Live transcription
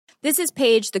This is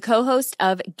Paige, the co-host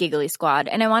of Giggly Squad,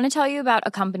 and I want to tell you about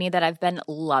a company that I've been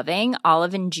loving,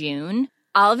 Olive & June.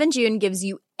 Olive & June gives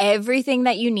you everything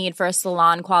that you need for a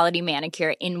salon-quality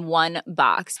manicure in one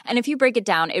box. And if you break it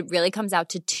down, it really comes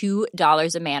out to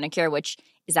 $2 a manicure, which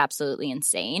is absolutely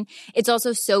insane. It's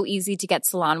also so easy to get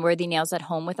salon-worthy nails at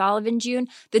home with Olive & June.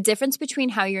 The difference between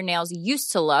how your nails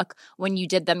used to look when you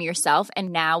did them yourself and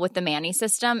now with the Mani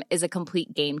system is a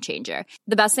complete game changer.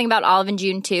 The best thing about Olive &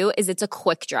 June, too, is it's a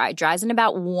quick dry. Dries in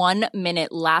about 1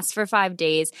 minute, lasts for 5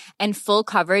 days, and full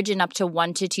coverage in up to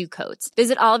 1 to 2 coats.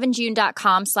 Visit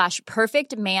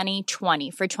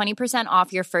oliveandjune.com/perfectmani20 for 20%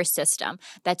 off your first system.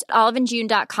 That's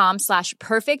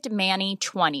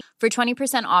oliveandjune.com/perfectmani20 for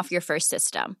 20% off your first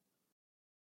system.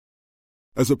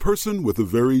 As a person with a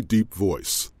very deep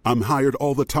voice, I'm hired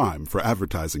all the time for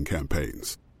advertising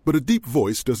campaigns. But a deep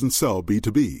voice doesn't sell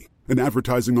B2B, and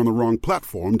advertising on the wrong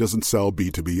platform doesn't sell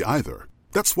B2B either.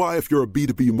 That's why if you're a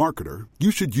B2B marketer,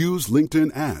 you should use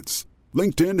LinkedIn ads.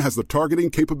 LinkedIn has the targeting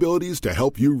capabilities to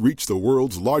help you reach the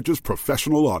world's largest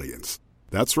professional audience.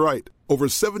 That's right, over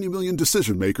 70 million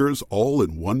decision makers all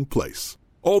in one place.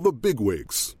 All the big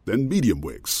wigs, then medium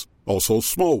wigs. Also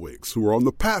small wigs who are on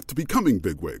the path to becoming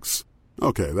big wigs.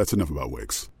 Okay, that's enough about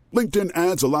wigs. LinkedIn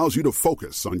ads allows you to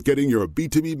focus on getting your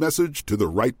B2B message to the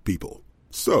right people.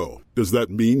 So, does that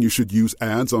mean you should use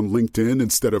ads on LinkedIn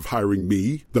instead of hiring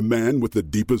me, the man with the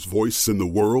deepest voice in the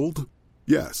world?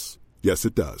 Yes. Yes,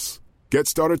 it does. Get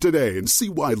started today and see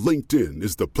why LinkedIn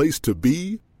is the place to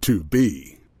be to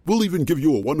be. We'll even give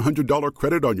you a $100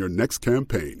 credit on your next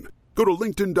campaign. Go to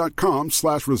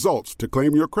linkedin.com/results to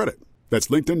claim your credit. That's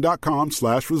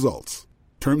linkedin.com/results.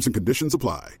 Terms and conditions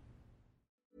apply.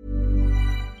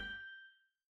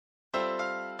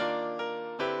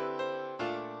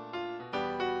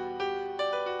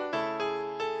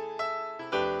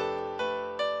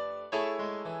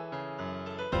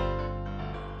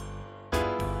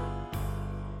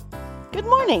 Good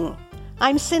morning.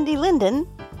 I'm Cindy Linden,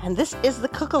 and this is the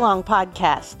Cook Along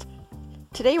Podcast.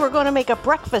 Today we're going to make a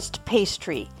breakfast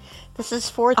pastry. This is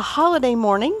for a holiday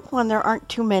morning when there aren't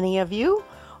too many of you,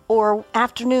 or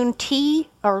afternoon tea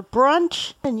or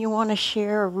brunch, and you want to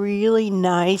share a really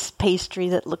nice pastry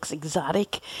that looks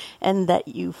exotic and that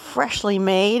you freshly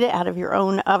made out of your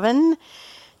own oven.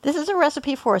 This is a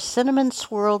recipe for a cinnamon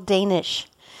swirl Danish.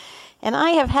 And I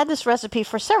have had this recipe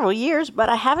for several years, but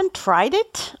I haven't tried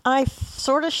it. I've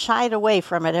sort of shied away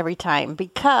from it every time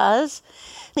because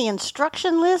the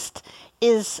instruction list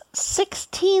is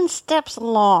 16 steps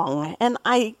long, and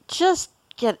I just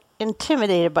get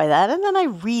intimidated by that. And then I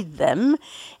read them,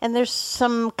 and there's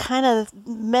some kind of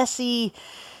messy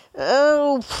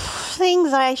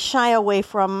things I shy away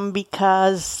from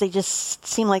because they just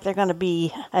seem like they're going to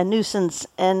be a nuisance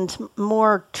and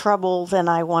more trouble than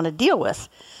I want to deal with.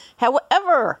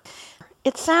 However,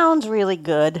 it sounds really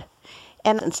good,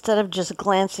 and instead of just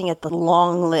glancing at the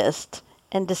long list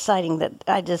and deciding that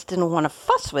I just didn't want to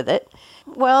fuss with it,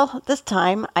 well, this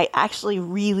time I actually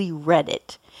really read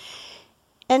it.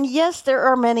 And yes, there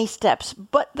are many steps,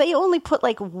 but they only put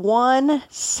like one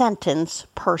sentence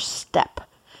per step.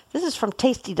 This is from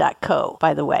tasty.co,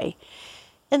 by the way.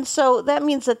 And so that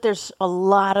means that there's a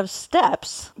lot of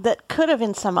steps that could have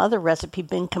in some other recipe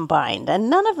been combined. And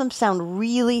none of them sound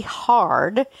really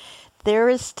hard. There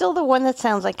is still the one that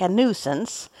sounds like a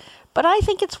nuisance. But I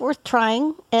think it's worth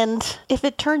trying. And if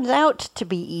it turns out to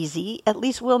be easy, at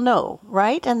least we'll know,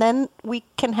 right? And then we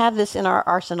can have this in our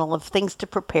arsenal of things to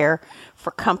prepare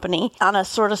for company on a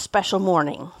sort of special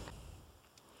morning.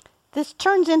 This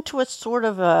turns into a sort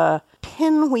of a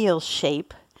pinwheel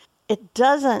shape. It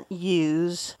doesn't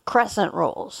use crescent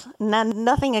rolls. Now,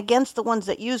 nothing against the ones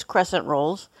that use crescent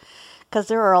rolls, because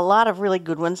there are a lot of really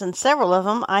good ones, and several of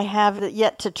them I have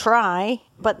yet to try,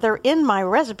 but they're in my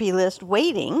recipe list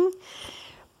waiting.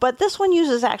 But this one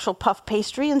uses actual puff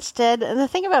pastry instead. And the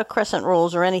thing about crescent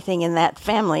rolls or anything in that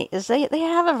family is they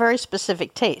have a very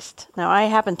specific taste. Now, I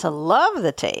happen to love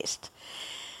the taste.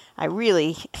 I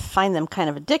really find them kind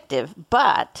of addictive,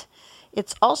 but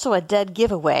it's also a dead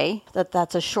giveaway that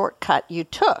that's a shortcut you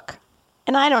took.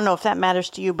 And I don't know if that matters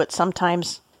to you, but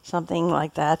sometimes something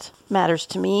like that matters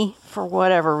to me for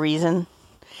whatever reason.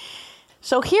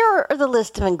 So here are the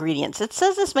list of ingredients. It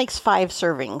says this makes 5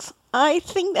 servings. I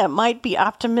think that might be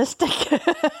optimistic.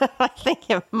 I think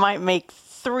it might make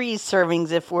 3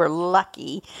 servings if we're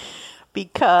lucky,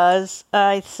 because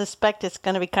I suspect it's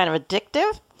going to be kind of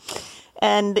addictive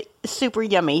and super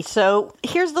yummy. So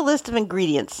here's the list of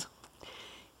ingredients.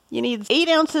 You need 8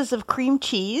 ounces of cream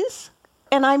cheese,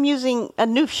 and I'm using a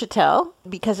Neufchâtel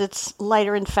because it's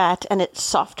lighter in fat and it's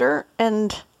softer,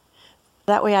 and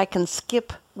that way I can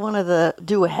skip one of the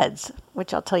do-aheads,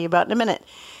 which I'll tell you about in a minute.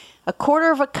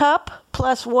 1/4 cup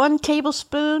plus 1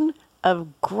 tablespoon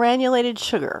of granulated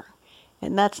sugar.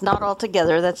 And that's not all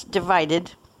together, that's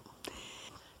divided.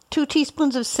 2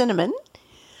 teaspoons of cinnamon,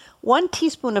 1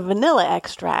 teaspoon of vanilla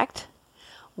extract,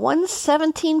 1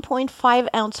 17.5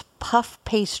 ounce puff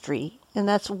pastry, and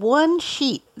that's 1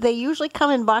 sheet. They usually come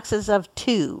in boxes of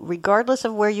 2, regardless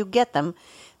of where you get them,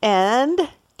 and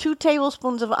 2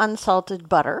 tablespoons of unsalted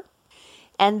butter.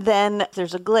 And then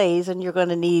there's a glaze, and you're going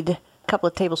to need a couple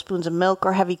of tablespoons of milk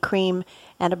or heavy cream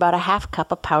and about 1/2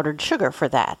 cup of powdered sugar for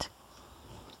that.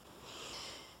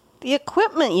 The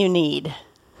equipment you need.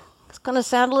 It's going to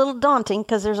sound a little daunting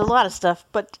because there's a lot of stuff,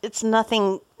 but it's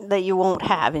nothing that you won't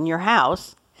have in your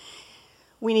house.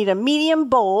 We need a medium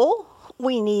bowl.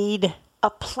 We need a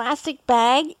plastic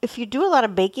bag. If you do a lot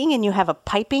of baking and you have a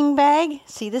piping bag,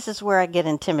 see, this is where I get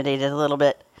intimidated a little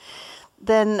bit.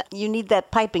 Then you need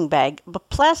that piping bag. A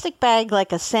plastic bag,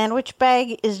 like a sandwich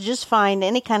bag, is just fine.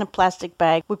 Any kind of plastic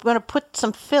bag. We're going to put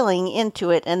some filling into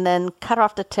it and then cut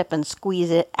off the tip and squeeze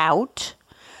it out.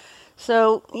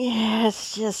 So, yeah,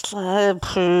 it's just,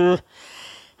 I'm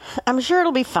sure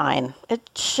it'll be fine.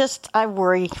 It's just, I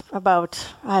worry about,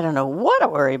 I don't know what I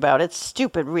worry about. It's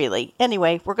stupid, really.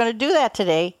 Anyway, we're going to do that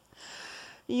today.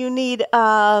 You need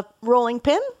a rolling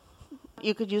pin.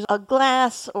 You could use a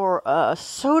glass or a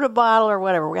soda bottle or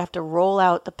whatever. We have to roll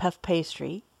out the puff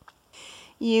pastry.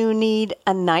 You need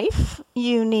a knife.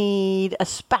 You need a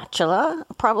spatula,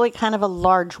 probably kind of a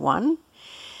large one.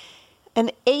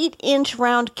 An 8-inch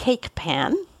round cake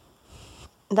pan.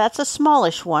 That's a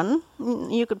smallish one.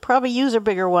 You could probably use a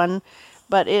bigger one,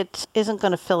 but it isn't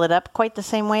going to fill it up quite the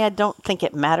same way. I don't think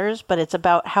it matters, but it's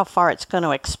about how far it's going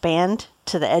to expand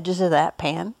to the edges of that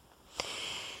pan.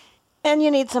 And you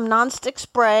need some nonstick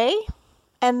spray,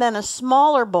 and then a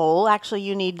smaller bowl. Actually,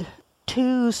 you need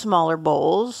 2 smaller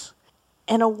bowls,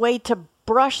 and a way to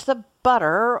brush the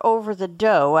butter over the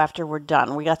dough after we're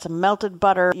done. We got some melted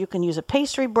butter. You can use a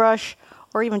pastry brush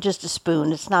or even just a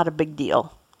spoon. It's not a big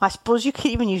deal. I suppose you could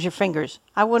even use your fingers.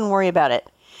 I wouldn't worry about it.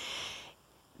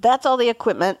 That's all the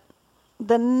equipment.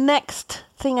 The next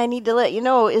thing I need to let you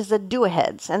know is the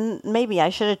do-aheads. And maybe I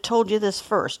should have told you this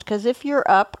first, because if you're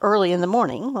up early in the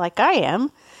morning, like I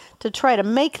am, to try to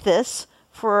make this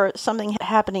for something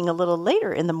happening a little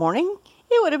later in the morning,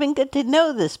 it would have been good to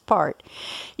know this part.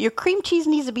 Your cream cheese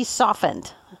needs to be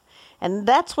softened. And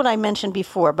that's what I mentioned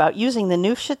before about using the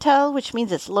Neufchâtel, which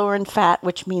means it's lower in fat,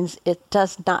 which means it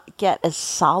does not get as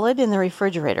solid in the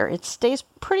refrigerator. It stays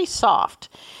pretty soft.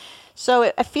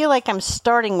 So I feel like I'm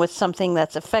starting with something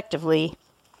that's effectively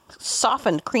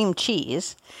softened cream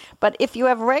cheese. But if you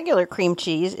have regular cream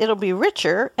cheese, it'll be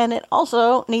richer, and it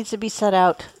also needs to be set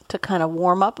out to kind of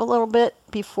warm up a little bit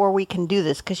before we can do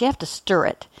this, because you have to stir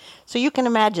it. So you can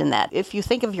imagine that. If you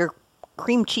think of your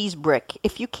cream cheese brick,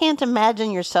 if you can't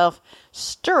imagine yourself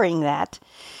stirring that,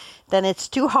 then it's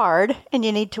too hard, and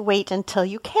you need to wait until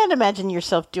you can imagine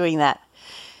yourself doing that.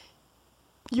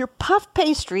 Your puff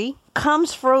pastry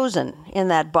comes frozen in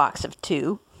that box of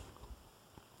 2,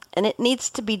 and it needs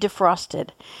to be defrosted.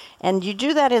 And you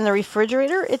do that in the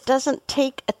refrigerator. It doesn't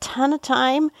take a ton of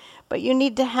time, but you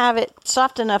need to have it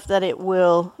soft enough that it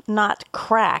will not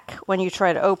crack when you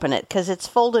try to open it, because it's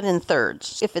folded in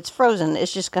thirds. If it's frozen,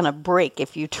 it's just going to break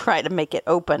if you try to make it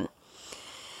open.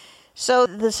 So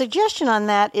the suggestion on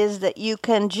that is that you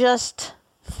can just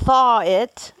thaw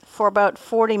it for about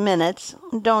 40 minutes.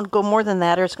 Don't go more than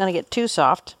that, or it's going to get too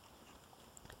soft.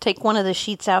 Take one of the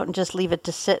sheets out and just leave it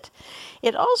to sit.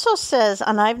 It also says,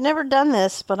 and I've never done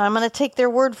this, but I'm going to take their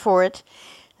word for it,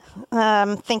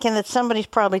 thinking that somebody's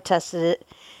probably tested it.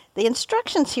 The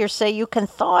instructions here say you can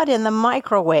thaw it in the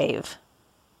microwave.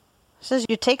 It says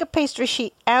you take a pastry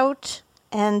sheet out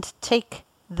and take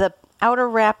the outer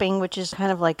wrapping, which is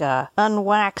kind of like a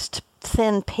unwaxed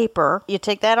thin paper. You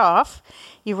take that off.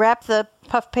 You wrap the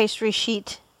puff pastry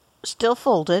sheet, still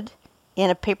folded, in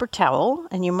a paper towel,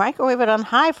 and you microwave it on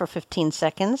high for 15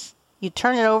 seconds. You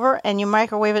turn it over and you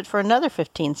microwave it for another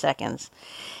 15 seconds.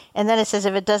 And then it says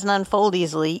if it doesn't unfold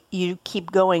easily, you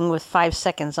keep going with 5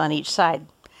 seconds on each side.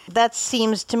 That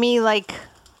seems to me like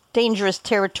dangerous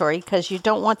territory, because you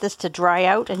don't want this to dry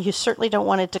out, and you certainly don't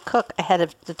want it to cook ahead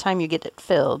of the time you get it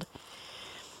filled.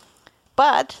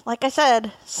 But, like I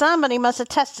said, somebody must have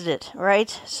tested it, right?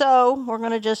 So we're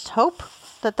going to just hope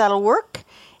that that'll work.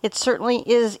 It certainly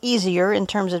is easier in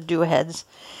terms of do-aheads,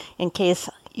 in case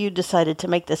you decided to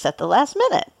make this at the last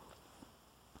minute.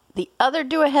 The other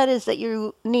do-ahead is that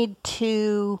you need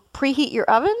to preheat your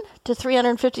oven to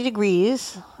 350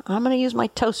 degrees. I'm going to use my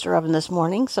toaster oven this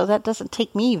morning, so that doesn't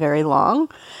take me very long.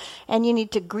 And you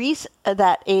need to grease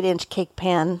that 8-inch cake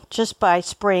pan just by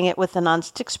spraying it with the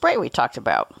nonstick spray we talked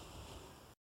about.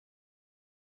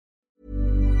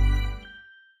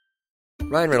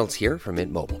 Ryan Reynolds here from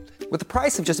Mint Mobile. With the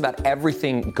price of just about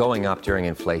everything going up during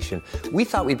inflation, we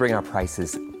thought we'd bring our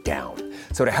prices down.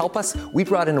 So to help us, we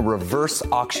brought in a reverse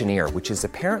auctioneer, which is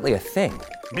apparently a thing.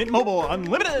 Mint Mobile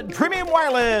Unlimited Premium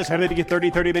Wireless. How to get 30,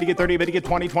 30, bit to get 30, bit to get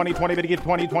 20, 20, 20, bit to get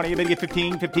 20, 20, bit to get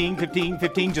 15, 15, 15,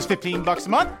 15, just $15 a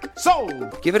month?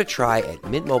 Sold! Give it a try at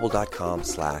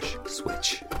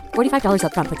mintmobile.com/switch. $45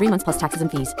 up front for 3 months plus taxes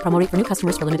and fees. Promo rate for new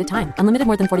customers for limited time. Unlimited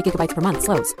more than 40 gigabytes per month.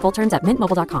 Slows full terms at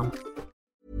mintmobile.com.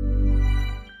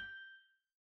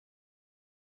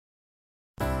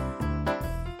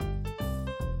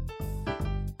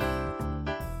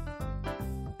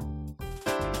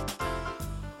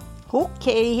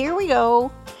 Okay, here we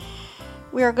go.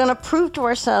 We are going to prove to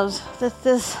ourselves that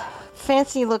this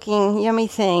fancy-looking, yummy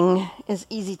thing is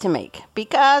easy to make,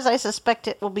 because I suspect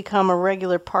it will become a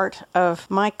regular part of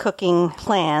my cooking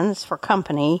plans for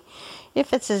company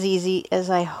if it's as easy as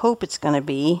I hope it's going to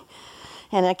be,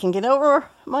 and I can get over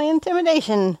my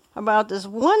intimidation about this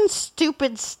one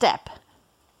stupid step,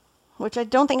 which I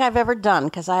don't think I've ever done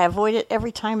because I avoid it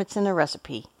every time it's in a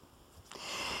recipe.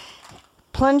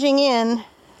 Plunging in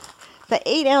the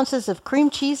 8 ounces of cream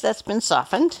cheese that's been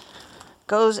softened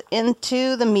goes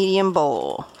into the medium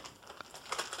bowl.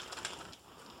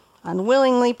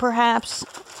 Unwillingly, perhaps,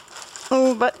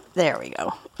 but there we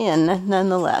go. In,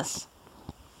 nonetheless.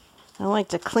 I like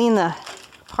to clean the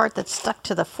part that's stuck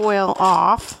to the foil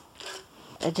off.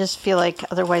 I just feel like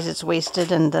otherwise it's wasted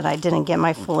and that I didn't get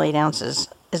my full 8 ounces.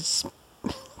 It's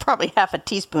probably half a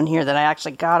teaspoon here that I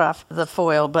actually got off the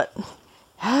foil, but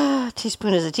a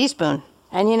teaspoon is a teaspoon.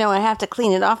 And I have to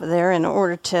clean it off of there in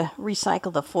order to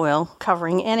recycle the foil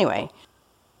covering anyway.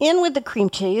 In with the cream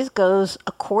cheese goes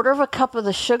 1/4 cup of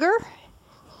the sugar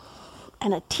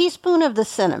and a teaspoon of the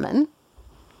cinnamon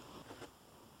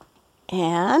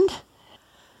and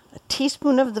a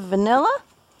teaspoon of the vanilla.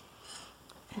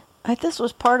 This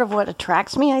was part of what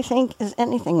attracts me, I think, is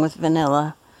anything with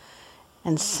vanilla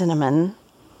and cinnamon.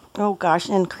 Oh gosh,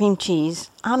 and cream cheese.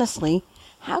 Honestly,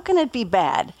 how can it be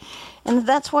bad? And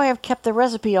that's why I've kept the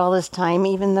recipe all this time,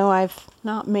 even though I've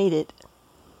not made it.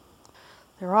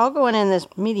 They're all going in this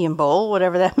medium bowl,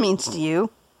 whatever that means to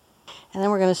you. And then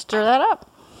we're going to stir that up.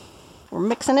 We're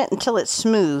mixing it until it's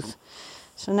smooth.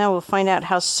 So now we'll find out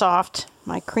how soft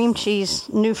my cream cheese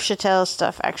Neufchâtel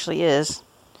stuff actually is.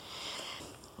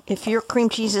 If your cream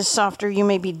cheese is softer, you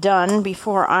may be done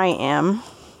before I am.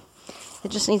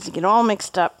 It just needs to get all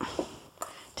mixed up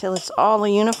till it's all a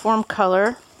uniform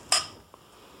color.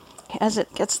 As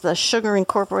it gets the sugar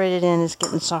incorporated in, it's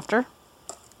getting softer.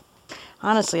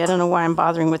 Honestly, I don't know why I'm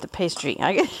bothering with the pastry.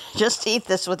 I could just eat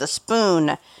this with a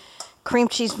spoon. Cream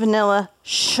cheese, vanilla,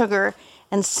 sugar,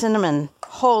 and cinnamon.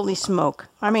 Holy smoke.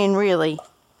 I mean, really.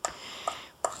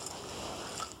 Of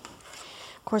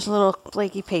course, a little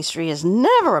flaky pastry is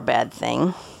never a bad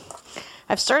thing.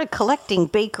 I've started collecting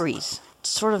bakeries,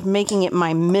 sort of making it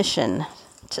my mission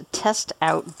to test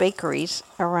out bakeries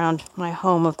around my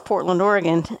home of Portland,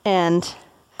 Oregon, and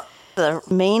the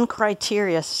main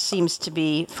criteria seems to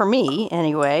be, for me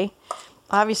anyway,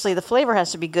 obviously the flavor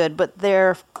has to be good, but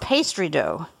their pastry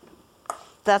dough.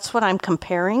 That's what I'm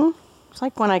comparing. It's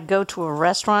like when I go to a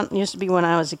restaurant, it used to be when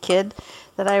I was a kid,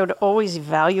 that I would always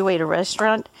evaluate a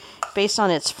restaurant based on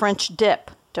its French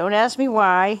dip. Don't ask me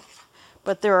why,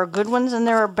 but there are good ones and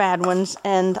there are bad ones,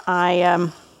 and I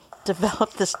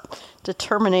developed this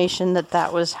determination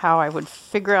that was how I would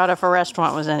figure out if a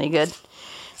restaurant was any good.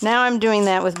 Now I'm doing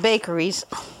that with bakeries.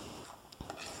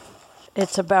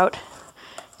 It's about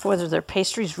whether their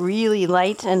pastry's really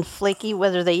light and flaky,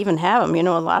 whether they even have them.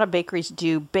 A lot of bakeries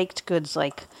do baked goods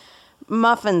like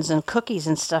muffins and cookies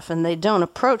and stuff, and they don't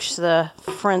approach the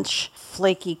French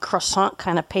flaky croissant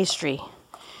kind of pastry,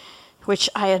 which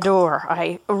I adore.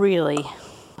 I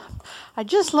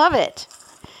just love it.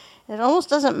 It almost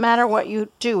doesn't matter what you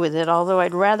do with it, although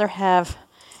I'd rather have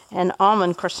an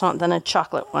almond croissant than a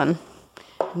chocolate one.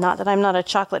 Not that I'm not a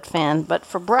chocolate fan, but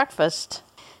for breakfast,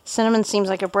 cinnamon seems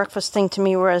like a breakfast thing to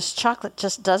me, whereas chocolate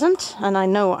just doesn't. And I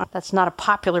know that's not a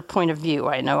popular point of view.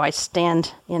 I know I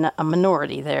stand in a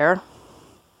minority there.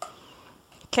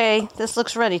 Okay, this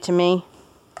looks ready to me.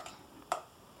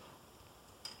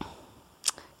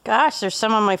 Gosh, there's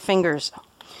some on my fingers.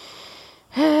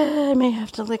 I may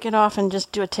have to lick it off and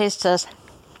just do a taste test.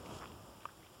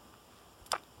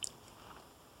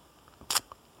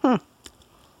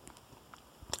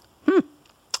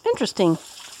 Interesting.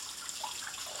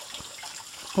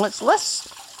 Well, it's less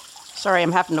Sorry,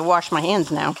 I'm having to wash my hands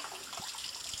now.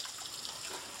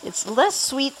 It's less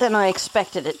sweet than I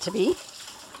expected it to be.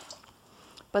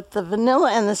 But the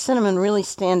vanilla and the cinnamon really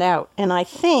stand out. And I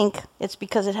think it's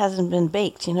because it hasn't been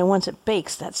baked. You know, once it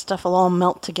bakes, that stuff will all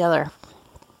melt together.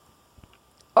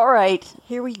 All right,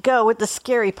 here we go with the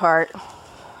scary part.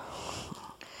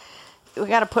 We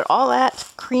got to put all that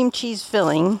cream cheese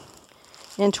filling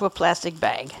into a plastic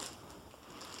bag.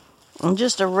 And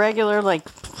just a regular, like,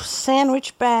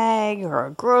 sandwich bag or a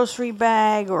grocery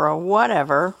bag or a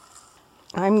whatever.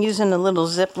 I'm using a little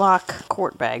Ziploc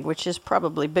quart bag, which is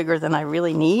probably bigger than I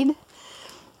really need.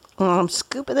 I'm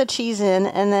scooping the cheese in,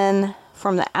 and then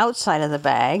from the outside of the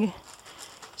bag,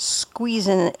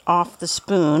 squeezing it off the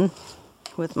spoon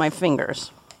with my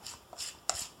fingers.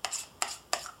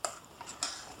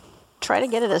 Try to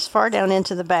get it as far down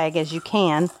into the bag as you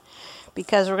can,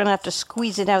 because we're going to have to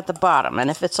squeeze it out the bottom. And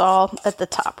if it's all at the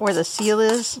top where the seal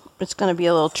is, it's going to be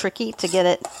a little tricky to get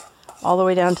it all the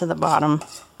way down to the bottom.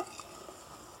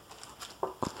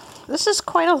 This is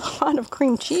quite a lot of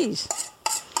cream cheese.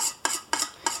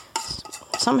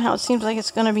 Somehow it seems like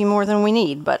it's going to be more than we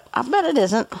need, but I bet it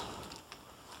isn't.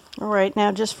 All right,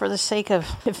 now just for the sake of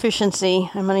efficiency,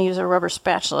 I'm going to use a rubber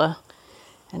spatula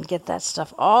and get that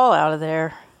stuff all out of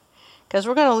there. Because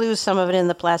we're going to lose some of it in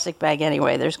the plastic bag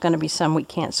anyway. There's going to be some we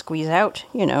can't squeeze out,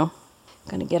 you know.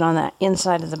 Going to get on that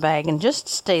inside of the bag and just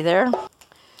stay there.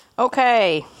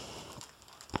 Okay.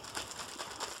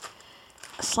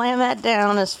 Slam that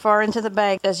down as far into the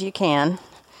bag as you can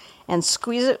and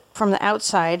squeeze it from the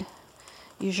outside.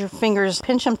 Use your fingers,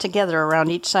 pinch them together around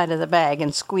each side of the bag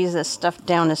and squeeze this stuff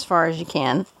down as far as you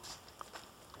can.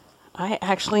 I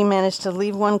actually managed to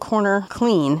leave one corner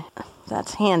clean.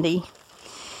 That's handy.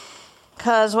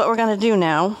 Because what we're going to do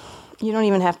now, you don't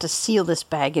even have to seal this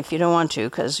bag if you don't want to,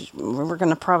 because we're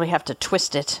going to probably have to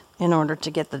twist it in order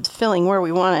to get the filling where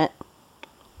we want it.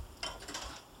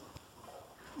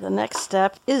 The next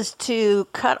step is to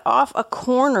cut off a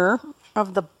corner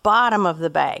of the bottom of the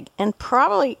bag, and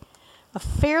probably a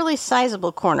fairly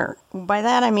sizable corner. By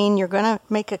that I mean you're going to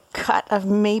make a cut of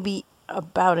maybe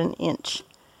about an inch.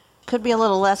 Could be a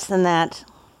little less than that.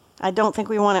 I don't think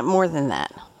we want it more than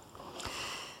that.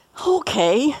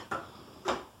 Okay.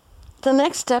 The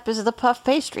next step is the puff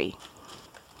pastry.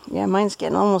 Yeah, mine's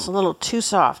getting almost a little too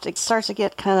soft. It starts to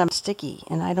get kind of sticky,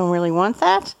 and I don't really want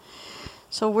that.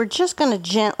 So we're just going to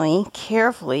gently,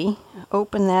 carefully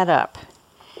open that up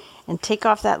and take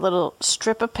off that little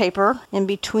strip of paper in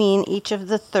between each of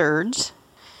the thirds.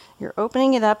 You're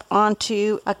opening it up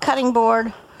onto a cutting board.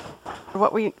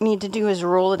 What we need to do is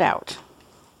roll it out.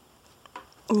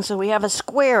 And so we have a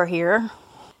square here.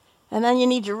 And then you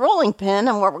need your rolling pin,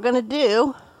 and what we're going to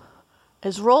do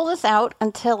is roll this out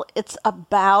until it's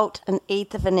about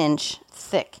 1/8 of an inch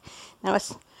thick. Now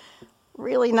it's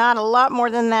really not a lot more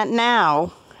than that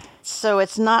now, so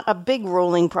it's not a big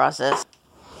rolling process.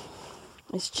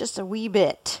 It's just a wee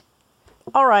bit.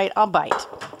 All right, I'll bite.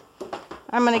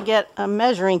 I'm going to get a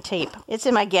measuring tape. It's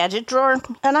in my gadget drawer,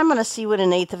 and I'm going to see what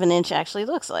 1/8 of an inch actually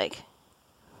looks like.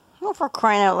 Oh, for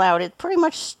crying out loud, it pretty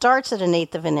much starts at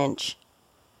 1/8 of an inch.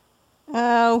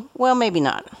 Oh, well, maybe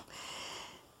not.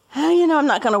 You know, I'm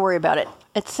not going to worry about it.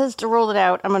 It says to roll it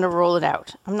out. I'm going to roll it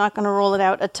out. I'm not going to roll it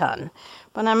out a ton,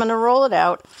 but I'm going to roll it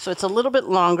out so it's a little bit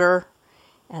longer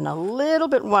and a little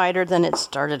bit wider than it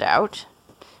started out.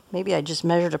 Maybe I just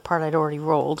measured a part I'd already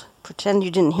rolled. Pretend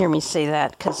you didn't hear me say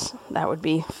that, because that would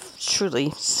be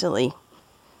truly silly.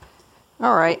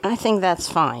 All right, I think that's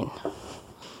fine.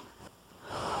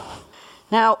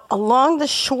 Now, along the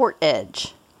short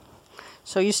edge,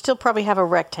 so you still probably have a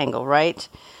rectangle, right?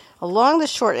 Along the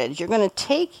short edge, you're going to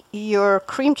take your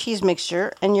cream cheese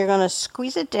mixture and you're going to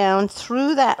squeeze it down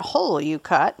through that hole you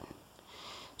cut.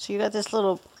 So you got this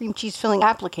little cream cheese filling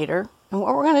applicator. And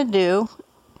what we're going to do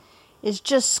is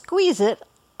just squeeze it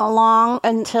along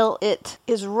until it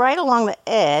is right along the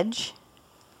edge.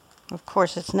 Of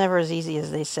course, it's never as easy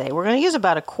as they say. We're going to use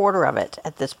about 1/4 of it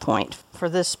at this point for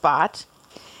this spot.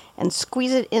 And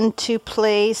squeeze it into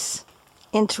place,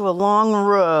 into a long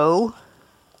row.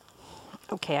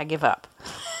 Okay, I give up.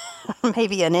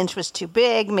 Maybe an inch was too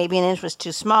big, maybe an inch was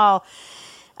too small.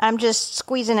 I'm just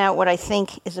squeezing out what I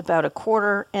think is about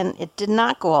 1/4, and it did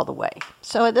not go all the way.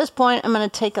 So at this point, I'm going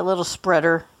to take a little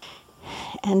spreader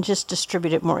and just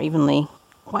distribute it more evenly.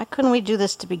 Why couldn't we do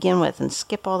this to begin with and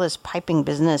skip all this piping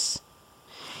business?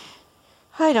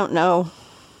 I don't know.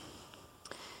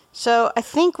 So I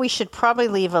think we should probably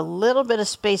leave a little bit of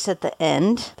space at the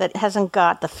end that hasn't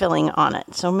got the filling on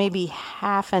it. So maybe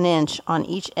 1/2 inch on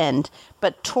each end.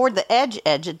 But toward the edge,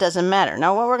 it doesn't matter.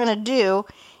 Now what we're going to do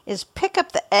is pick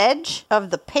up the edge of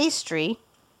the pastry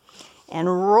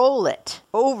and roll it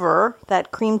over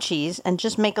that cream cheese and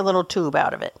just make a little tube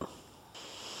out of it.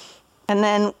 And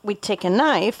then we take a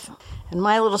knife, and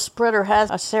my little spreader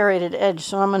has a serrated edge,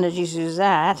 so I'm going to just use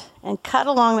that, and cut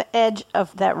along the edge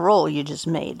of that roll you just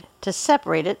made to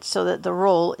separate it so that the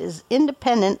roll is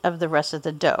independent of the rest of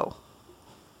the dough.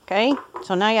 Okay,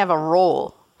 so now you have a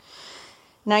roll.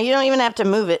 Now you don't even have to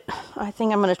move it. I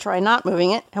think I'm going to try not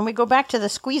moving it, and we go back to the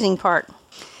squeezing part.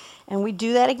 And we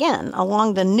do that again.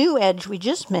 Along the new edge we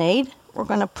just made, we're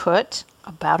going to put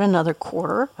about another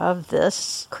quarter of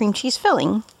this cream cheese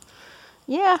filling.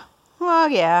 Yeah, well,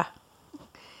 yeah.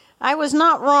 I was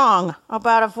not wrong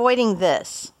about avoiding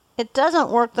this. It doesn't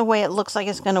work the way it looks like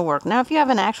it's going to work. Now, if you have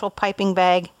an actual piping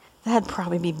bag, that'd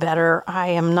probably be better. I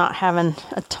am not having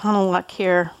a ton of luck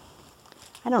here.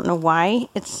 I don't know why.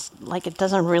 It's like it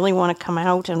doesn't really want to come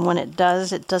out, and when it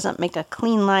does, it doesn't make a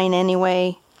clean line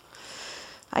anyway.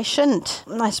 I shouldn't,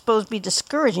 I suppose, be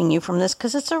discouraging you from this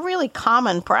because it's a really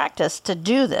common practice to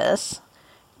do this,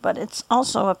 but it's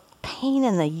also a pain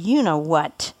in the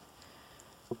you-know-what.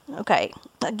 Okay,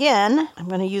 again, I'm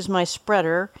going to use my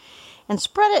spreader and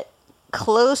spread it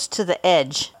close to the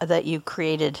edge that you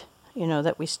created,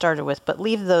 that we started with, but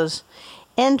leave those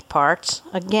end parts,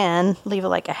 again, leave it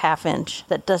like a 1/2 inch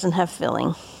that doesn't have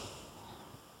filling.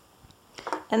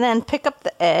 And then pick up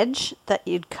the edge that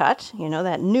you'd cut,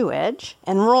 that new edge,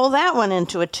 and roll that one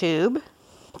into a tube,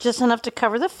 just enough to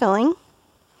cover the filling.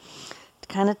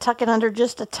 Kind of tuck it under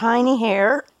just a tiny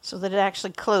hair so that it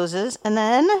actually closes. And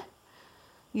then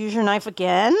use your knife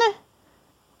again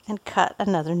and cut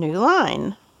another new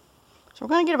line. So we're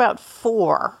going to get about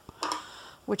 4,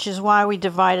 which is why we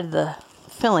divided the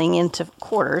filling into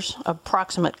quarters,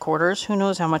 approximate quarters. Who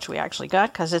knows how much we actually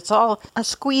got because it's all a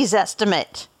squeeze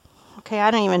estimate. Okay, I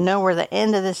don't even know where the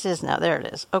end of this is now. There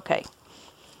it is. Okay.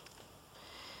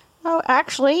 Oh,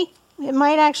 actually, it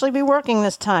might actually be working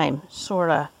this time.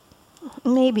 Sorta.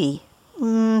 Maybe.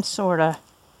 Sorta.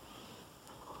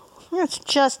 It's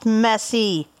just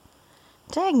messy.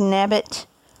 Dagnabbit.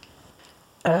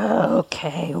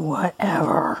 Okay,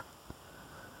 whatever.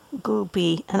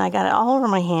 Goopy. And I got it all over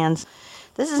my hands.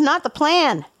 This is not the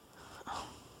plan.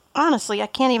 Honestly, I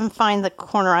can't even find the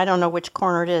corner. I don't know which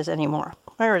corner it is anymore.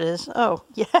 There it is. Oh,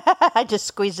 yeah, I just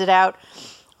squeezed it out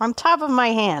on top of my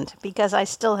hand because I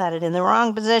still had it in the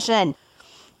wrong position.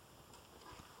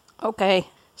 Okay,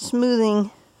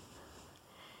 smoothing.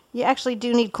 You actually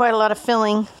do need quite a lot of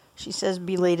filling, she says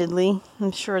belatedly.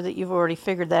 I'm sure that you've already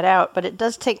figured that out, but it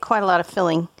does take quite a lot of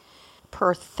filling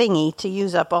per thingy to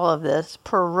use up all of this,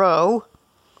 per row.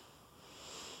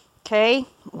 Okay,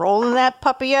 rolling that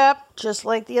puppy up just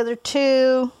like the other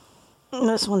two.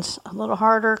 This one's a little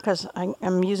harder because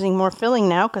I'm using more filling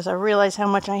now because I realize how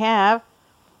much I have.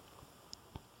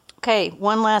 Okay,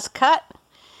 one last cut.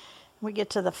 We get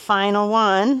to the final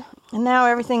one. And now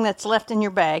everything that's left in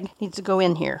your bag needs to go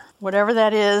in here. Whatever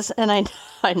that is, and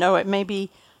I know it may be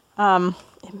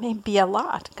a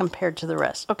lot compared to the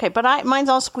rest. Okay, but mine's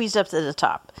all squeezed up to the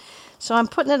top. So I'm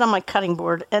putting it on my cutting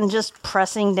board and just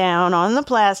pressing down on the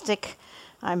plastic.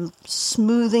 I'm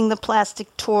smoothing the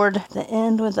plastic toward the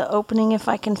end with the opening if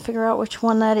I can figure out which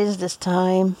one that is this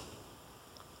time.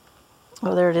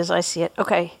 Oh, there it is. I see it.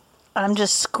 Okay. I'm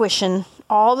just squishing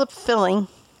all the filling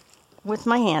with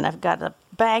my hand. I've got the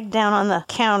bag down on the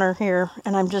counter here,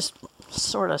 and I'm just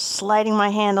sort of sliding my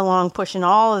hand along, pushing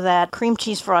all of that cream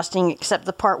cheese frosting, except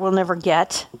the part we'll never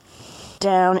get,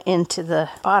 down into the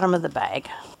bottom of the bag.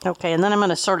 Okay, and then I'm going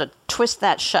to sort of twist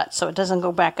that shut so it doesn't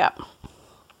go back up.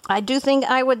 I do think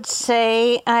I would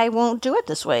say I won't do it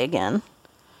this way again.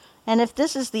 And if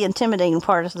this is the intimidating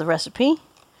part of the recipe,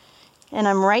 and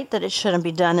I'm right that it shouldn't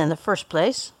be done in the first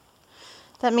place,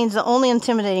 that means the only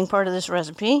intimidating part of this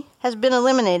recipe has been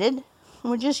eliminated.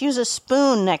 We'll just use a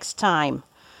spoon next time,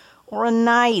 or a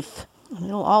knife, and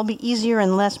it'll all be easier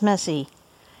and less messy.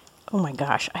 Oh my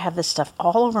gosh, I have this stuff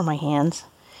all over my hands.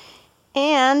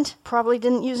 And probably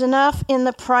didn't use enough in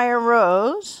the prior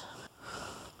rows.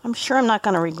 I'm sure I'm not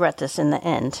going to regret this in the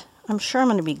end. I'm sure I'm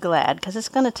going to be glad because it's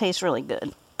going to taste really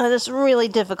good. And it's really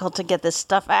difficult to get this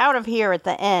stuff out of here at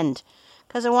the end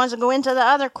because it wants to go into the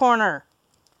other corner.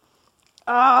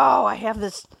 Oh, I have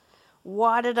this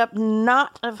wadded up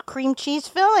knot of cream cheese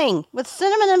filling with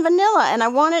cinnamon and vanilla, and I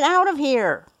want it out of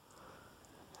here.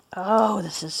 Oh,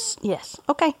 this is, yes.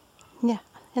 Okay. Yeah.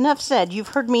 Enough said. You've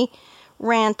heard me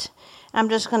rant. I'm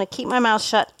just going to keep my mouth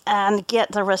shut and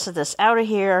get the rest of this out of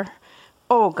here.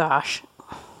 Oh, gosh.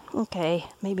 Okay.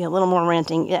 Maybe a little more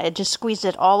ranting. Yeah, I just squeezed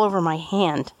it all over my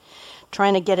hand,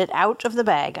 trying to get it out of the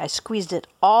bag. I squeezed it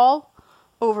all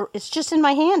over. It's just in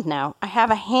my hand now. I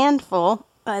have a handful.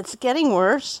 It's getting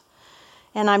worse.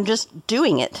 And I'm just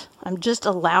doing it. I'm just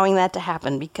allowing that to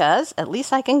happen because at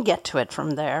least I can get to it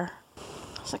from there.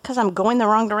 Is it because I'm going the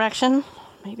wrong direction?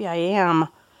 Maybe I am.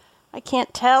 I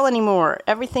can't tell anymore.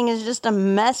 Everything is just a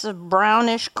mess of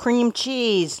brownish cream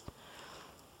cheese.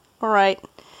 All right.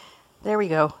 There we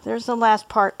go. There's the last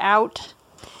part out.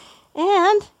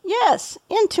 And, yes,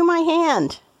 into my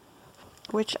hand.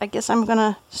 Which I guess I'm going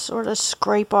to sort of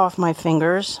scrape off my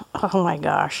fingers. Oh my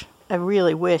gosh. I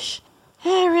really wish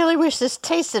this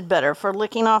tasted better for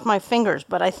licking off my fingers.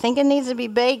 But I think it needs to be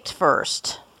baked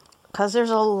first. Because there's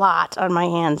a lot on my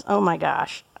hands. Oh my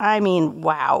gosh. I mean,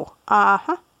 wow.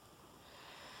 Uh-huh.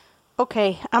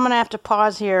 Okay, I'm going to have to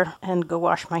pause here and go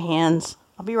wash my hands.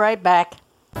 I'll be right back.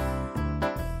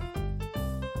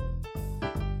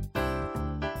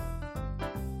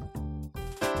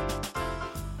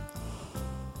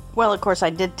 Well, of course, I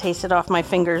did taste it off my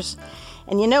fingers.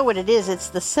 And you know what it is? It's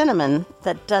the cinnamon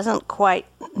that doesn't quite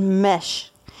mesh.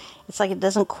 It's like it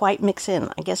doesn't quite mix in.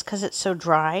 I guess because it's so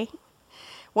dry.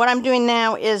 What I'm doing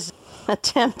now is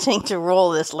attempting to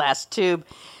roll this last tube,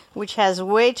 which has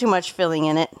way too much filling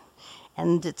in it.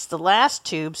 And it's the last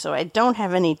tube, so I don't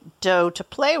have any dough to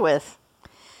play with.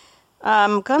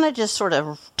 I'm going to just sort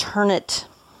of turn it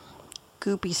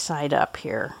goopy side up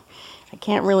here. I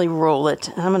can't really roll it.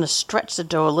 And I'm going to stretch the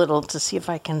dough a little to see if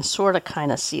I can sort of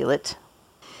kind of seal it.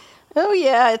 Oh,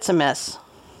 yeah, it's a mess.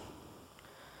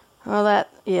 Oh,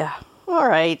 yeah. All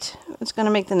right. It's going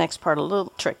to make the next part a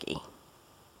little tricky.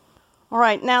 All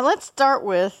right, now let's start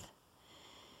with,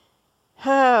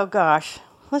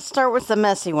 let's start with the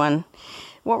messy one.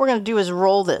 What we're going to do is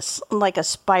roll this like a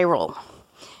spiral.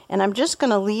 And I'm just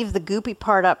going to leave the goopy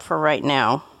part up for right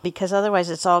now, because otherwise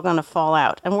it's all going to fall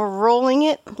out. And we're rolling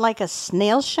it like a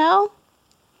snail shell,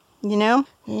 you know?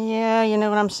 Yeah, you know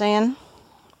what I'm saying?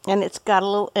 And it's got a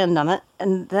little end on it.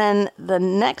 And then the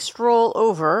next roll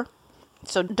over,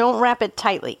 so don't wrap it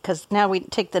tightly, because now we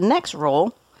take the next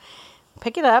roll,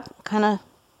 pick it up, kind of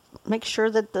make sure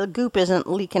that the goop isn't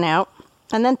leaking out.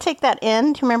 And then take that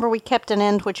end, remember we kept an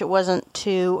end which it wasn't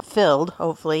too filled,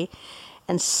 hopefully,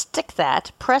 and stick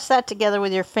that, press that together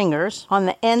with your fingers on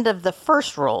the end of the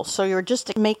first roll. So you're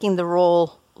just making the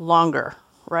roll longer,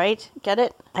 right? Get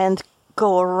it? And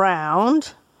go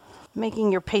around,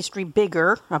 making your pastry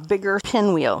bigger, a bigger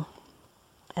pinwheel.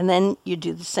 And then you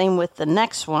do the same with the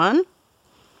next one.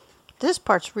 This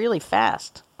part's really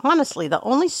fast. Honestly, the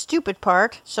only stupid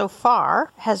part so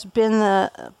far has been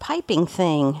the piping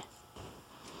thing.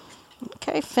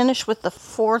 Okay, finish with the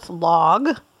fourth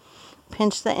log.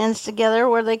 Pinch the ends together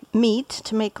where they meet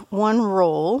to make one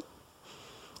roll.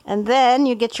 And then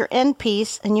you get your end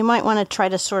piece, and you might want to try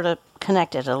to sort of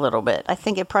connect it a little bit. I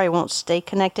think it probably won't stay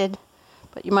connected,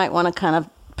 but you might want to kind of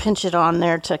pinch it on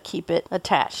there to keep it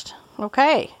attached.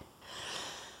 Okay.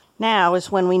 Now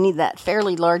is when we need that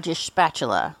fairly largish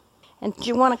spatula. And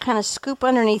you want to kind of scoop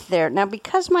underneath there. Now,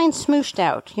 because mine's smooshed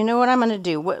out, you know what I'm going to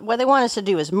do? What they want us to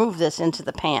do is move this into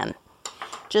the pan.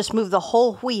 Just move the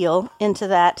whole wheel into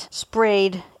that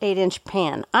sprayed 8-inch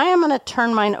pan. I am going to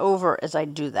turn mine over as I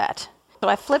do that. So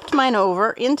I flipped mine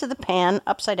over into the pan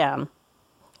upside down.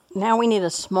 Now we need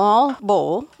a small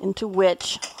bowl into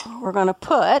which we're going to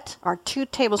put our 2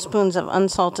 tablespoons of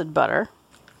unsalted butter.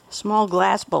 Small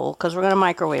glass bowl, because we're going to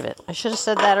microwave it. I should have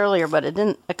said that earlier, but it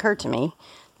didn't occur to me.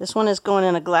 This one is going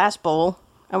in a glass bowl,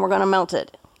 and we're going to melt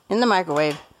it in the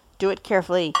microwave. Do it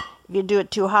carefully. If you do it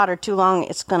too hot or too long,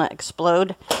 it's going to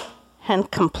explode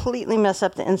and completely mess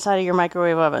up the inside of your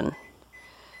microwave oven.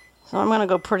 So I'm going to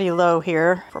go pretty low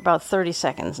here for about 30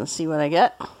 seconds and see what I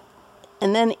get.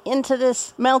 And then into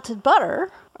this melted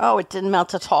butter. Oh, it didn't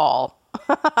melt at all.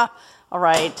 All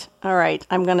right.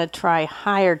 I'm going to try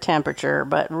higher temperature,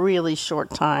 but really short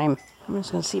time. I'm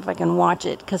just going to see if I can watch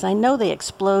it, because I know they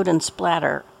explode and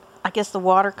splatter. I guess the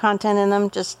water content in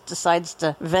them just decides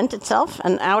to vent itself,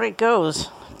 and out it goes.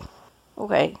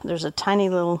 Okay, there's a tiny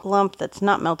little lump that's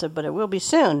not melted, but it will be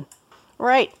soon.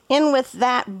 Right, in with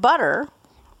that butter,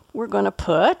 we're going to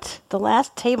put the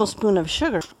last tablespoon of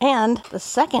sugar and the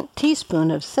 2nd teaspoon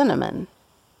of cinnamon.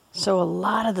 So a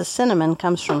lot of the cinnamon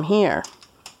comes from here.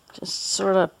 Just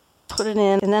sort of put it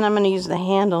in, and then I'm going to use the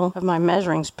handle of my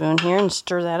measuring spoon here and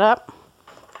stir that up.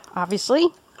 Obviously,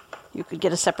 you could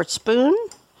get a separate spoon.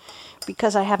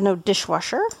 Because I have no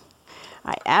dishwasher,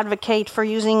 I advocate for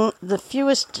using the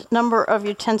fewest number of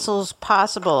utensils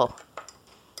possible.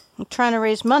 I'm trying to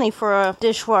raise money for a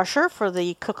dishwasher for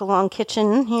the cook-along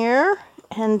kitchen here,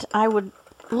 and I would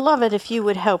love it if you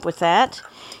would help with that.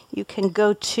 You can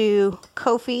go to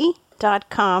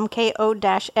Ko-fi.com, ko-fi.com/the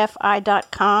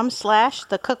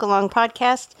Cook-Along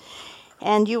Podcast,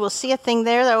 And you will see a thing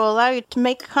there that will allow you to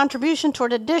make a contribution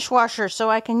toward a dishwasher so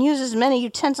I can use as many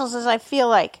utensils as I feel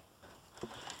like.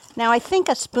 Now, I think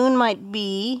a spoon might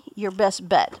be your best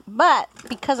bet. But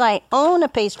because I own a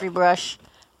pastry brush,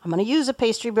 I'm going to use a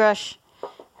pastry brush.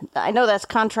 I know that's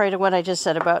contrary to what I just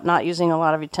said about not using a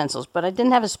lot of utensils, but I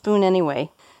didn't have a spoon anyway.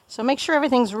 So make sure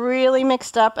everything's really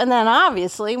mixed up. And then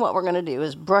obviously what we're going to do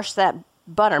is brush that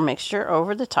butter mixture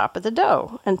over the top of the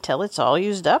dough until it's all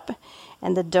used up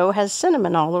and the dough has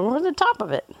cinnamon all over the top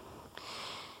of it.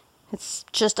 It's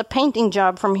just a painting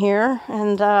job from here,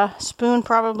 and a spoon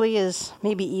probably is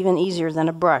maybe even easier than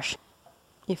a brush.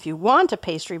 If you want a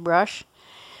pastry brush,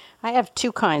 I have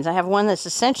two kinds. I have one that's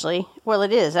essentially, well,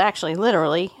 it is actually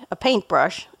literally a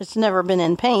paintbrush. It's never been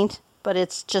in paint, but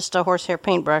it's just a horsehair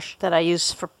paintbrush that I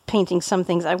use for painting some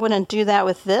things. I wouldn't do that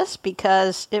with this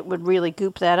because it would really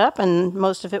goop that up, and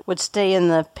most of it would stay in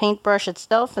the paintbrush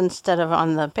itself instead of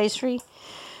on the pastry.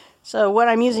 So what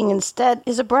I'm using instead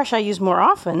is a brush I use more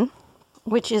often,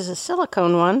 which is a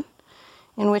silicone one,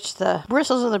 in which the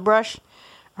bristles of the brush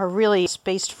are really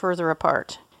spaced further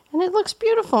apart. And it looks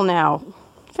beautiful now.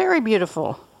 Very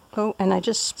beautiful. Oh, and I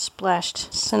just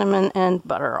splashed cinnamon and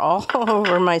butter all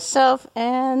over myself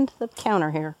and the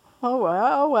counter here. Oh,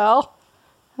 well.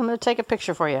 I'm going to take a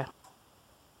picture for you.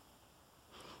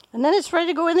 And then it's ready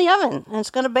to go in the oven. And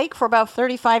it's going to bake for about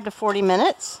 35 to 40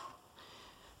 minutes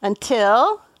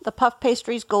until the puff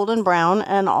pastry is golden brown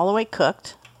and all the way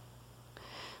cooked.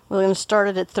 We're going to start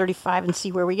it at 35 and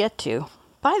see where we get to.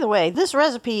 By the way, this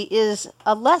recipe is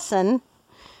a lesson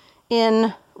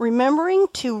in remembering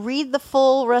to read the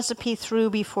full recipe through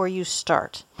before you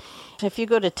start. If you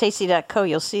go to tasty.co,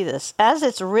 you'll see this. As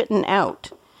it's written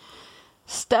out,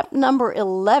 step number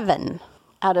 11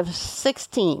 out of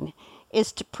 16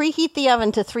 is to preheat the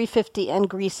oven to 350 and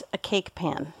grease a cake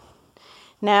pan.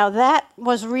 Now, that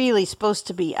was really supposed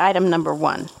to be item number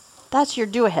 1. That's your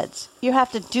do-aheads. You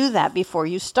have to do that before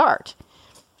you start.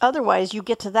 Otherwise, you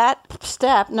get to that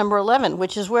step, number 11,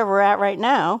 which is where we're at right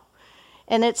now,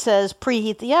 and it says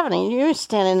preheat the oven. And you're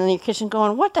standing in your kitchen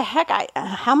going, what the heck?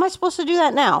 How am I supposed to do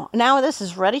that now? Now this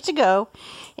is ready to go,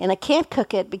 and I can't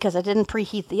cook it because I didn't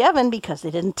preheat the oven because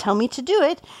they didn't tell me to do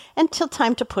it until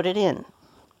time to put it in.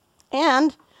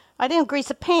 And I didn't grease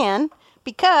a pan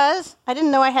because I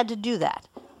didn't know I had to do that.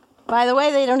 By the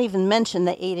way, they don't even mention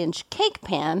the 8-inch cake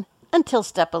pan until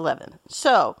step 11.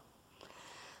 So,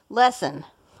 lesson,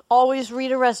 always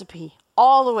read a recipe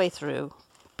all the way through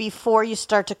before you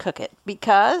start to cook it.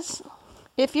 Because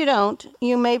if you don't,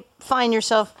 you may find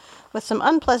yourself with some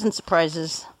unpleasant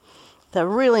surprises that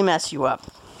really mess you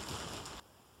up.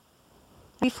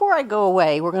 Before I go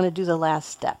away, we're going to do the last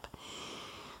step,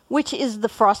 which is the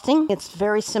frosting. It's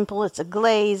very simple. It's a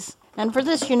glaze. And for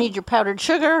this, you need your powdered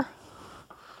sugar,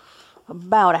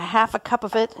 about a half a cup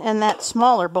of it, and that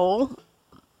smaller bowl.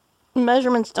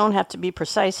 Measurements don't have to be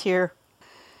precise here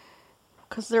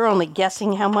because they're only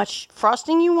guessing how much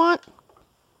frosting you want.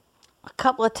 A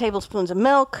couple of tablespoons of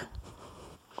milk,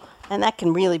 and that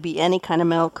can really be any kind of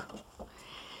milk.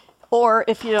 Or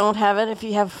if you don't have it, if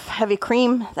you have heavy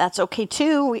cream, that's okay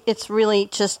too. It's really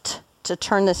just to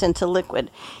turn this into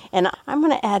liquid. And I'm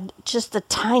going to add just a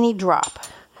tiny drop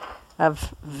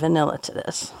of vanilla to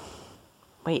this.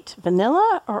 Wait,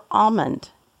 vanilla or almond?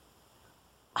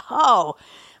 Oh,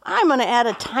 I'm going to add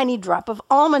a tiny drop of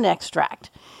almond extract.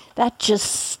 That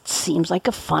just seems like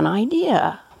a fun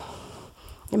idea.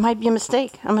 It might be a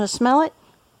mistake. I'm going to smell it.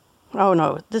 Oh,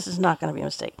 no, this is not going to be a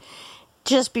mistake.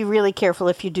 Just be really careful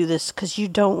if you do this because you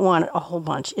don't want a whole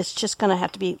bunch. It's just going to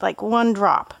have to be like 1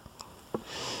 drop.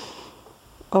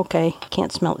 Okay,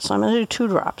 can't smell it, so I'm going to do 2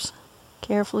 drops.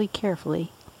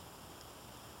 Carefully.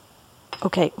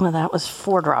 Okay, well, that was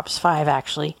 4 drops, 5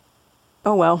 actually.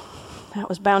 Oh, well, that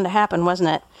was bound to happen, wasn't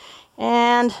it?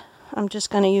 And I'm just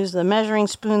going to use the measuring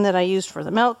spoon that I used for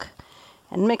the milk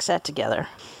and mix that together.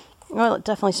 Well, it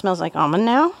definitely smells like almond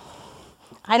now.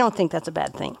 I don't think that's a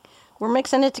bad thing. We're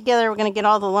mixing it together. We're going to get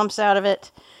all the lumps out of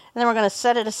it. And then we're going to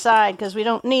set it aside because we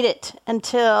don't need it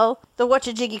until the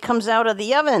whatcha-jiggy comes out of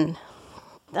the oven.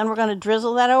 Then we're going to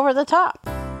drizzle that over the top.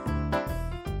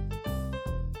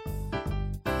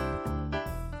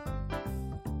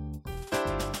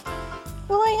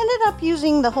 Well, I ended up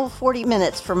using the whole 40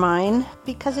 minutes for mine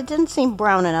because it didn't seem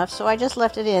brown enough, so I just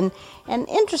left it in. And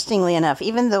interestingly enough,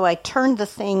 even though I turned the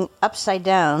thing upside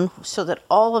down so that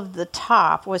all of the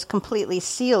top was completely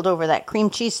sealed over that cream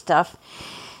cheese stuff,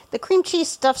 the cream cheese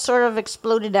stuff sort of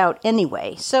exploded out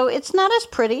anyway. So it's not as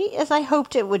pretty as I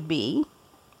hoped it would be.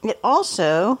 It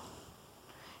also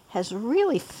has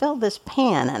really filled this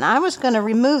pan, and I was going to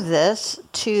remove this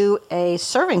to a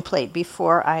serving plate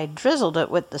before I drizzled it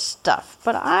with the stuff,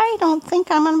 but I don't think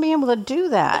I'm going to be able to do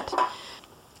that.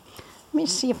 Let me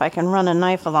see if I can run a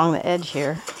knife along the edge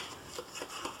here.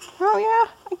 Oh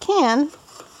yeah, I can.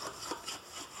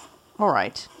 All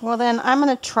right, well then I'm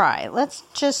going to try. Let's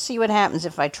just see what happens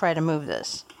if I try to move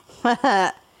this.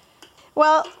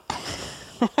 Well,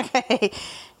 okay.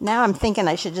 Now I'm thinking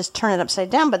I should just turn it upside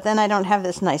down, but then I don't have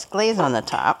this nice glaze on the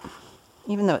top,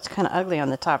 even though it's kind of ugly on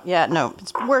the top. Yeah, no,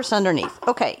 it's worse underneath.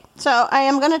 Okay, so I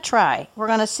am going to try. We're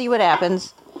going to see what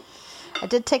happens. I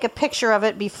did take a picture of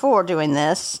it before doing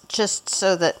this, just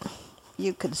so that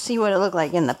you could see what it looked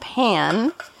like in the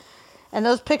pan. And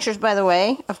those pictures, by the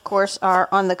way, of course, are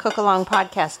on the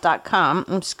cookalongpodcast.com.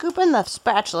 I'm scooping the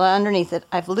spatula underneath it.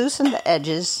 I've loosened the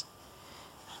edges.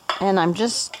 And I'm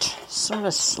just sort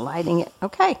of sliding it.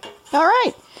 Okay. All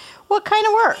right. Well, it kind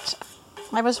of worked.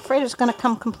 I was afraid it was going to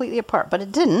come completely apart, but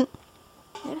it didn't.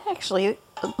 It actually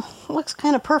looks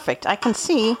kind of perfect. I can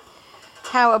see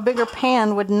how a bigger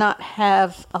pan would not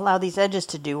have allowed these edges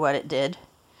to do what it did.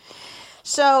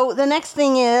 So the next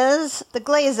thing is the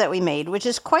glaze that we made, which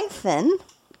is quite thin.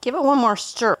 Give it one more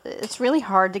stir. It's really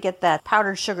hard to get that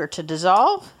powdered sugar to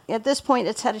dissolve. At this point,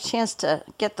 it's had a chance to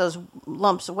get those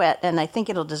lumps wet, and I think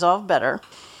it'll dissolve better.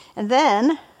 And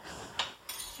then,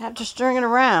 after stirring it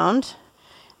around,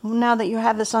 now that you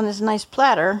have this on this nice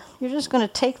platter, you're just going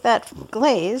to take that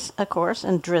glaze, of course,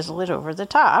 and drizzle it over the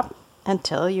top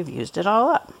until you've used it all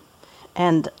up.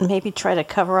 And maybe try to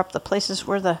cover up the places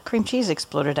where the cream cheese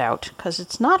exploded out, because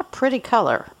it's not a pretty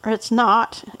color. Or it's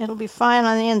not. It'll be fine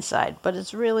on the inside, but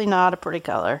it's really not a pretty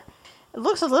color. It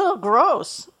looks a little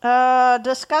gross.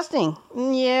 Disgusting.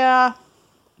 Yeah,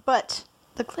 but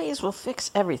the glaze will fix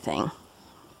everything.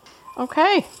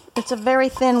 Okay, it's a very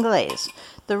thin glaze.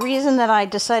 The reason that I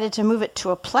decided to move it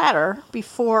to a platter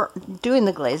before doing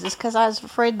the glaze is because I was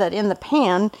afraid that in the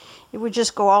pan it would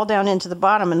just go all down into the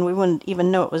bottom and we wouldn't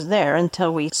even know it was there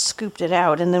until we scooped it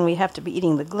out, and then we'd have to be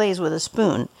eating the glaze with a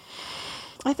spoon.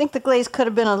 I think the glaze could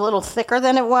have been a little thicker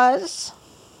than it was.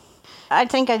 I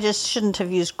think I just shouldn't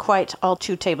have used quite all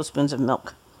 2 tablespoons of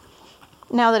milk.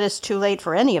 Now that it's too late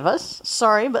for any of us,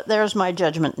 sorry, but there's my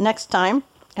judgment. Next time,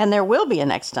 and there will be a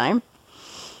next time,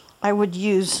 I would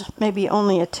use maybe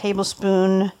only a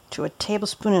tablespoon to a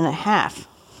tablespoon and a half.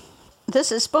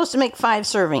 This is supposed to make 5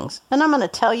 servings, and I'm going to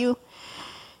tell you,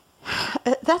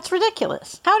 that's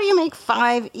ridiculous. How do you make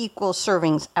 5 equal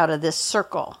servings out of this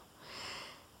circle?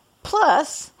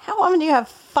 Plus, how often do you have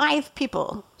 5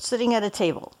 people sitting at a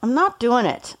table? I'm not doing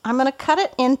it. I'm going to cut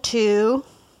it into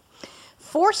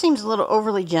 4. Seems a little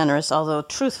overly generous, although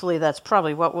truthfully that's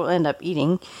probably what we'll end up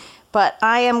eating. But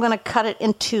I am going to cut it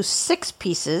into 6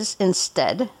 pieces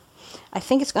instead. I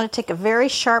think it's going to take a very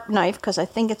sharp knife because I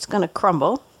think it's going to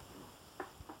crumble.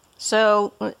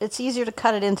 So it's easier to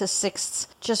cut it into 6ths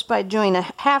just by doing a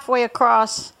halfway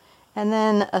across and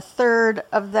then a third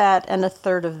of that and a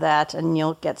third of that, and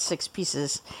you'll get 6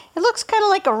 pieces. It looks kind of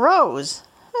like a rose.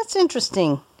 That's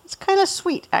interesting. It's kind of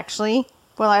sweet, actually.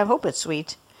 Well, I hope it's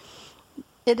sweet.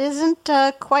 It isn't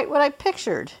quite what I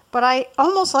pictured, but I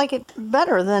almost like it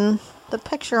better than the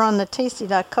picture on the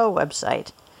Tasty.co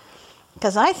website,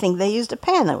 because I think they used a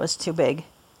pan that was too big.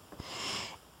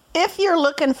 If you're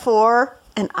looking for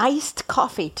an iced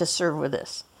coffee to serve with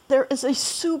this, there is a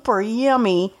super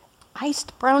yummy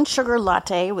iced brown sugar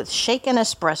latte with shaken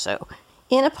espresso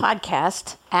in a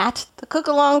podcast at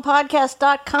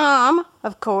thecookalongpodcast.com,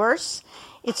 of course.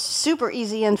 It's super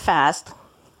easy and fast,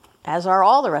 as are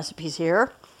all the recipes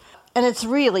here. And it's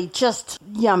really just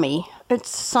yummy. It's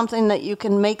something that you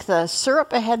can make the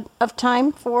syrup ahead of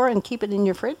time for and keep it in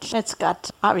your fridge. It's got,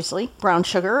 obviously, brown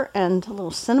sugar and a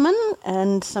little cinnamon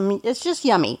and some... It's just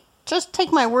yummy. Just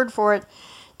take my word for it.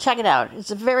 Check it out.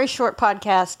 It's a very short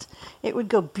podcast. It would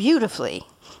go beautifully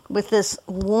with this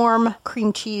warm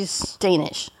cream cheese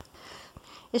Danish.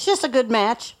 It's just a good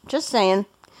match. Just saying.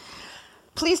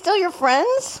 Please tell your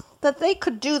friends that they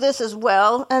could do this as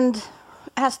well, and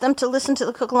ask them to listen to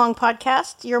the Cook Along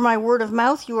podcast. You're my word of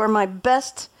mouth. You are my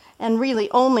best and really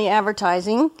only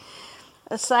advertising,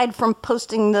 aside from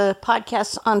posting the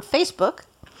podcasts on Facebook.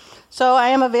 So I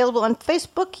am available on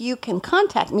Facebook. You can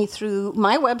contact me through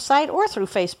my website or through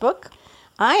Facebook.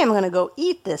 I am going to go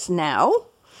eat this now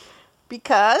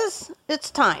because it's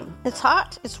time. It's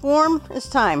hot, it's warm, it's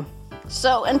time.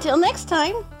 So until next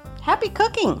time, happy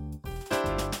cooking.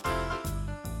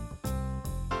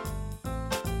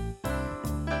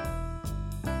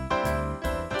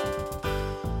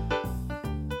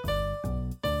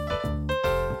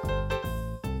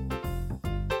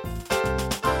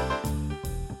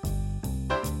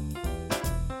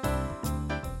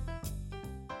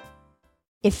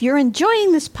 If you're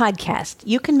enjoying this podcast,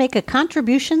 you can make a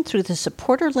contribution through the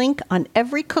supporter link on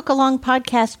every Cook Along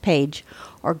podcast page,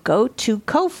 or go to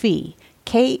Ko-fi,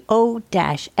 ko-fi.com/the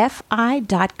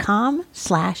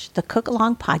Cook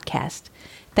Along podcast.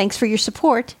 Thanks for your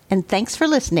support, and thanks for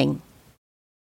listening.